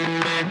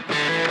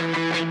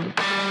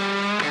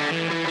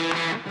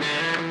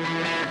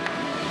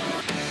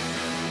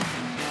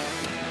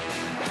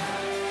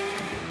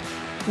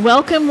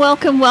Welcome,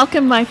 welcome,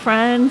 welcome, my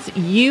friends.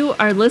 You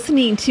are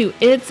listening to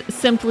It's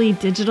Simply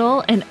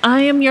Digital, and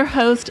I am your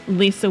host,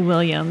 Lisa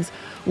Williams.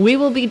 We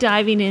will be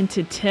diving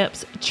into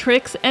tips,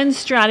 tricks, and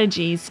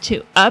strategies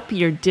to up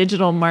your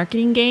digital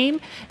marketing game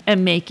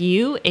and make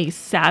you a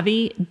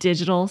savvy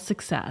digital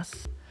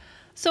success.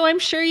 So I'm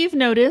sure you've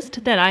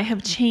noticed that I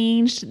have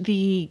changed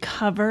the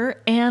cover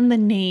and the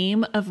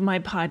name of my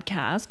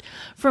podcast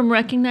from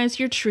Recognize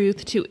Your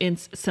Truth to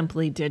It's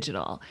Simply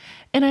Digital.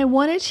 And I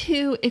wanted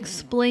to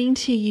explain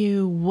to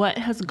you what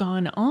has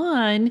gone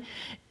on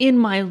in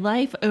my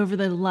life over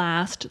the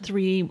last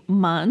 3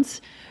 months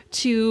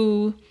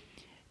to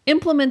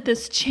implement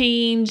this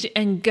change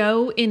and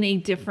go in a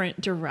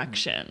different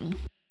direction.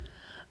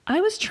 I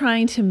was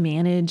trying to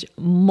manage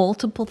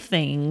multiple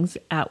things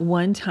at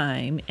one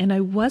time, and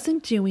I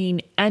wasn't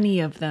doing any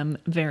of them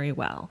very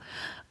well.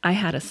 I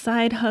had a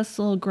side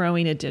hustle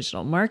growing a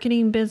digital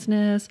marketing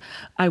business.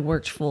 I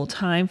worked full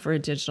time for a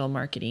digital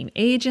marketing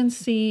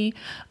agency.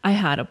 I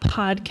had a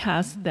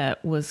podcast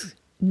that was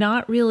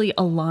not really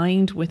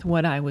aligned with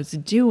what I was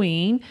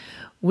doing,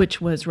 which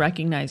was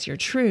Recognize Your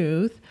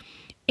Truth.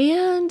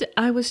 And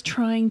I was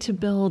trying to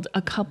build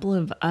a couple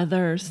of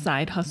other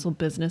side hustle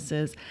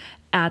businesses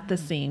at the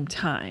same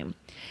time.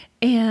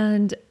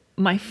 And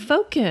my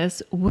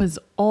focus was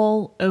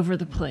all over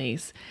the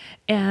place.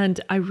 And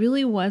I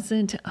really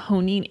wasn't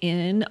honing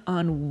in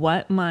on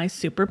what my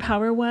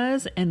superpower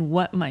was and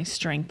what my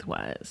strength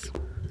was.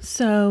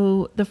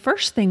 So the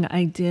first thing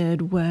I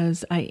did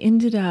was I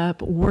ended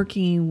up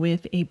working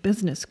with a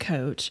business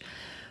coach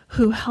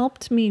who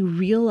helped me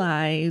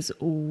realize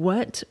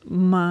what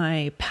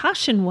my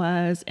passion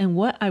was and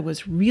what I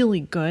was really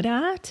good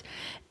at,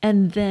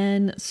 and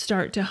then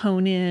start to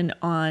hone in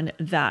on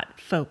that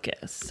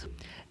focus.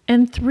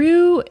 And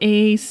through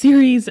a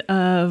series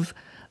of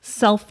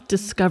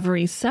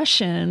self-discovery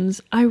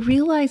sessions, I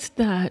realized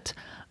that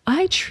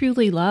I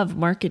truly love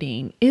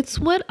marketing. It's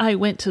what I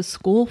went to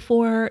school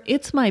for.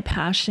 It's my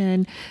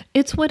passion.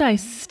 It's what I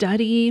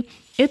study.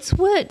 It's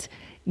what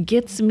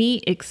gets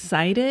me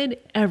excited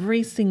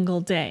every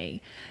single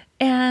day.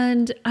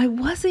 And I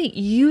wasn't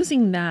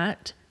using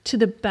that to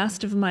the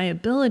best of my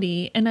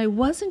ability, and I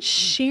wasn't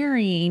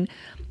sharing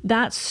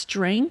that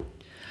strength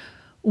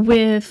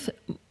with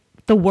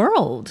the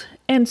world.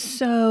 And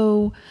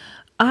so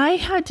I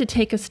had to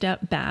take a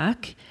step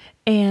back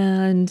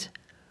and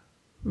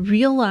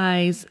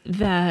realize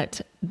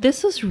that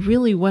this is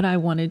really what I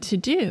wanted to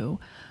do.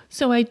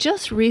 So I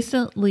just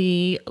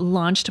recently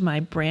launched my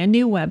brand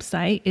new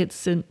website.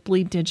 It's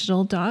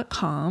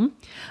simplydigital.com.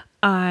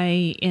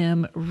 I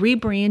am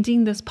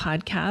rebranding this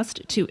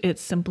podcast to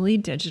It's Simply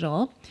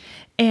Digital.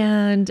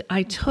 And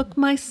I took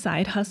my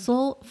side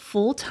hustle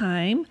full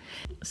time.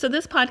 So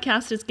this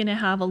podcast is going to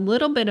have a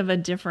little bit of a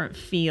different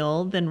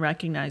feel than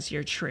Recognize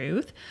Your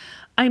Truth.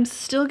 I'm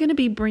still going to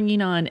be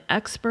bringing on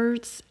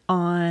experts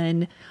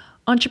on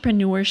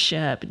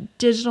entrepreneurship,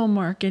 digital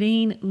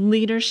marketing,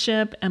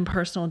 leadership, and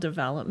personal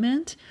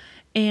development,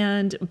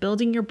 and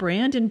building your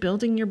brand and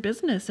building your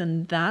business.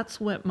 And that's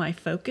what my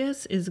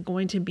focus is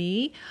going to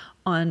be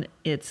on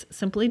It's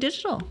Simply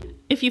Digital.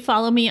 If you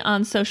follow me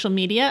on social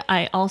media,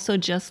 I also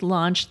just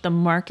launched the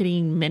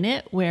Marketing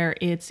Minute, where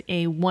it's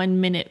a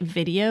 1-minute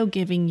video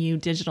giving you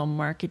digital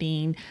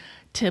marketing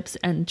tips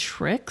and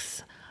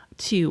tricks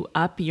to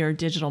up your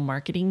digital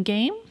marketing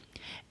game.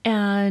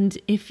 And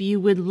if you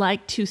would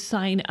like to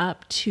sign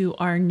up to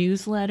our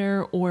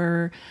newsletter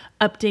or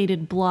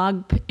updated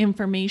blog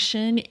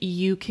information,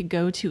 you could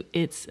go to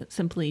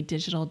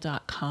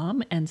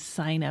itssimplydigital.com and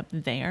sign up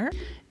there.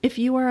 If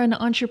you are an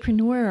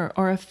entrepreneur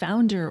or a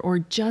founder or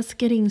just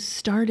getting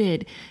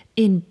started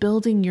in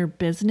building your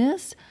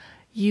business,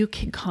 you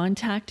can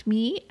contact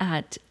me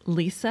at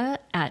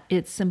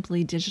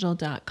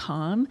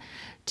lisa@itssimplydigital.com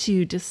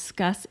to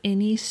discuss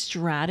any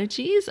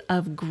strategies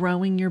of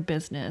growing your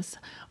business.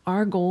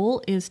 Our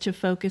goal is to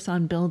focus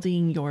on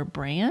building your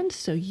brand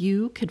so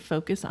you could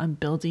focus on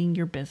building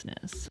your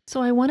business.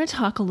 So I want to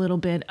talk a little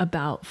bit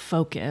about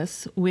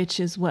focus, which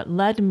is what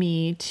led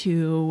me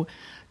to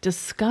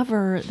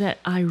discover that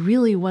I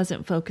really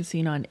wasn't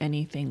focusing on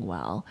anything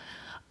well.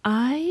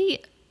 I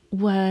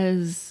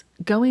was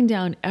going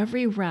down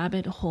every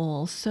rabbit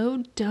hole,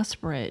 so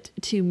desperate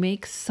to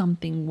make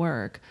something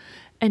work,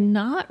 and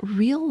not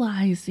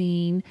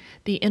realizing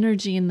the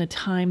energy and the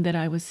time that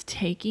I was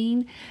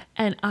taking,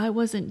 and I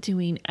wasn't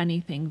doing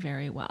anything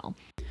very well.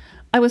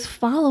 I was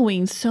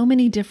following so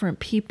many different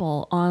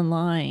people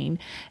online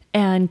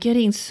and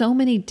getting so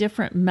many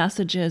different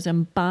messages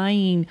and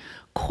buying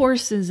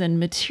courses and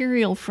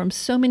material from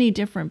so many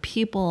different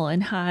people,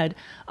 and had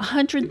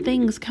 100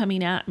 things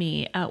coming at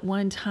me at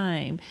one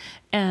time,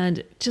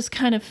 and just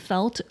kind of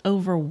felt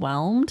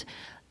overwhelmed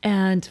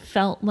and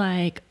felt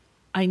like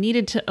I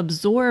needed to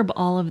absorb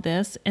all of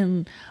this,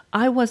 and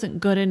I wasn't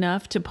good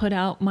enough to put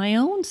out my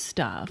own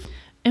stuff.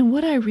 And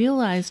what I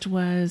realized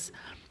was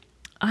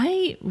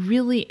I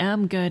really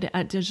am good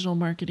at digital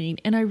marketing,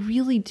 and I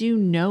really do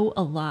know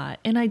a lot.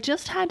 And I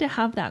just had to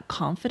have that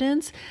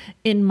confidence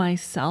in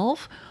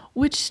myself,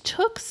 which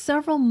took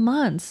several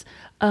months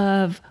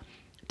of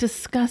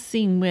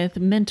discussing with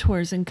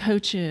mentors and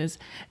coaches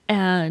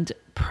and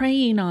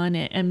praying on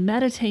it and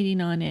meditating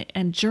on it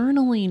and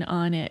journaling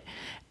on it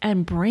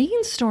and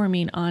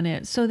brainstorming on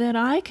it so that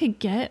I could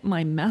get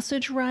my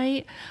message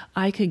right,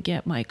 I could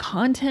get my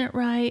content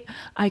right,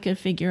 I could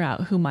figure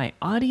out who my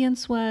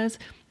audience was,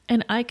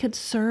 and I could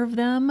serve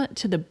them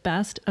to the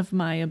best of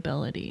my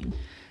ability.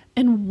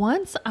 And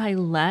once I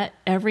let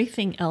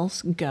everything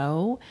else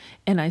go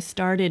and I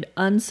started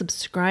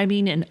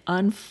unsubscribing and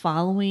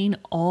unfollowing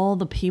all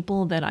the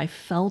people that I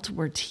felt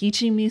were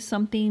teaching me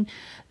something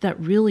that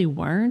really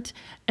weren't,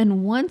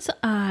 and once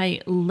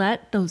I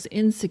let those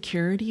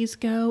insecurities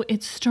go,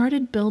 it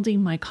started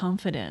building my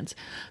confidence.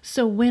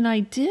 So when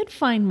I did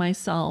find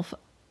myself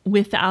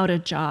without a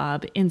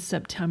job in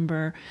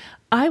September,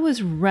 I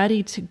was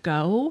ready to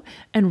go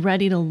and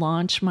ready to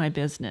launch my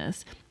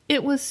business.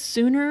 It was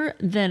sooner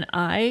than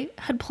I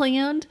had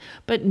planned,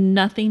 but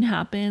nothing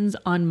happens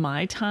on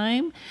my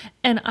time.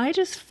 And I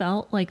just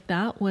felt like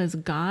that was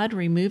God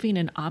removing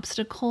an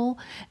obstacle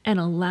and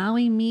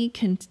allowing me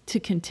to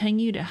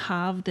continue to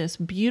have this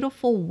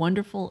beautiful,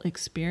 wonderful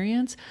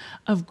experience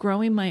of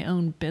growing my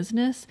own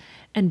business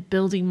and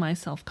building my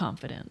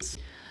self-confidence.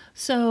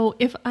 So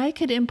if I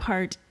could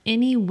impart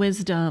any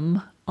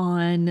wisdom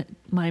on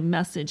my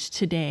message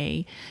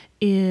today,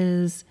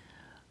 is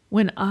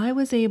when I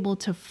was able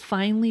to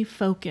finally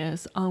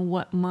focus on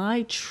what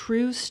my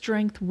true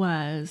strength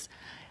was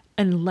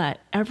and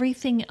let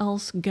everything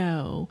else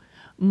go,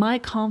 my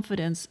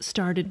confidence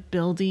started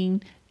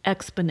building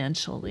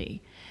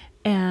exponentially.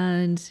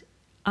 And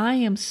I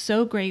am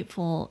so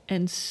grateful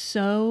and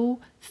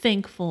so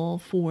thankful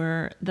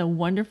for the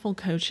wonderful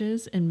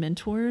coaches and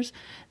mentors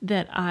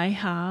that I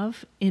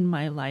have in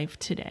my life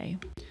today.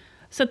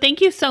 So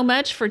thank you so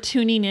much for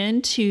tuning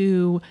in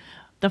to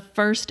the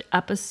first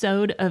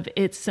episode of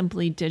It's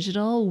Simply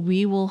Digital.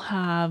 We will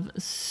have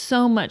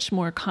so much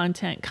more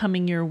content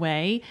coming your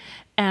way.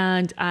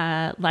 And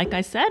like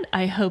I said,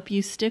 I hope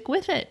you stick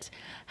with it.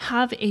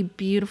 Have a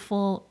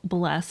beautiful,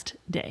 blessed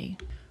day.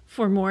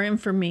 For more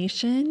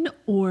information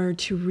or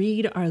to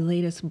read our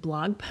latest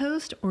blog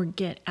post or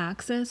get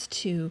access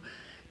to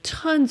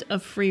tons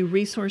of free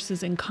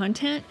resources and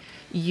content,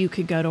 you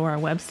could go to our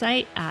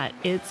website at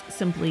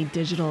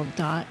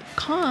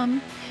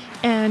itssimplydigital.com.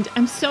 And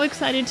I'm so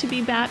excited to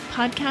be back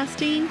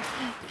podcasting.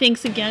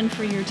 Thanks again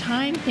for your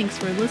time. Thanks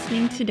for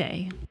listening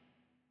today.